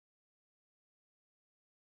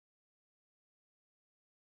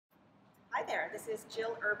Hi there, this is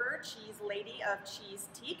Jill Erber, Cheese Lady of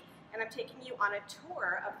Cheesetique, and I'm taking you on a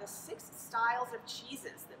tour of the 6 styles of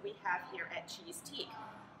cheeses that we have here at Cheesetique.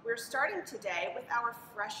 We're starting today with our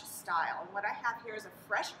fresh style, and what I have here is a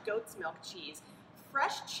fresh goat's milk cheese.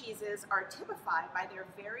 Fresh cheeses are typified by their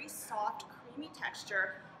very soft, creamy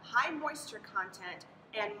texture, high moisture content,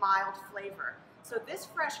 and mild flavor. So this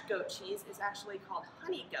fresh goat cheese is actually called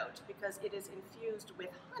honey goat because it is infused with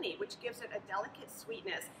honey, which gives it a delicate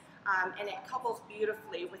sweetness, and it couples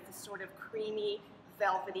beautifully with the sort of creamy,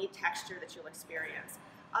 velvety texture that you'll experience.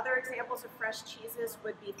 Other examples of fresh cheeses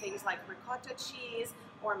would be things like ricotta cheese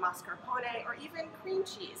or mascarpone or even cream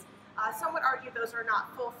cheese. Some would argue those are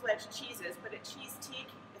not full-fledged cheeses, but at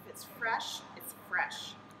Cheesetique, if it's fresh, it's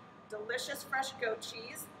fresh. Delicious fresh goat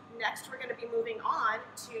cheese. Next, we're going to be moving on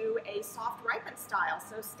to a soft ripened style,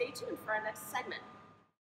 so stay tuned for our next segment.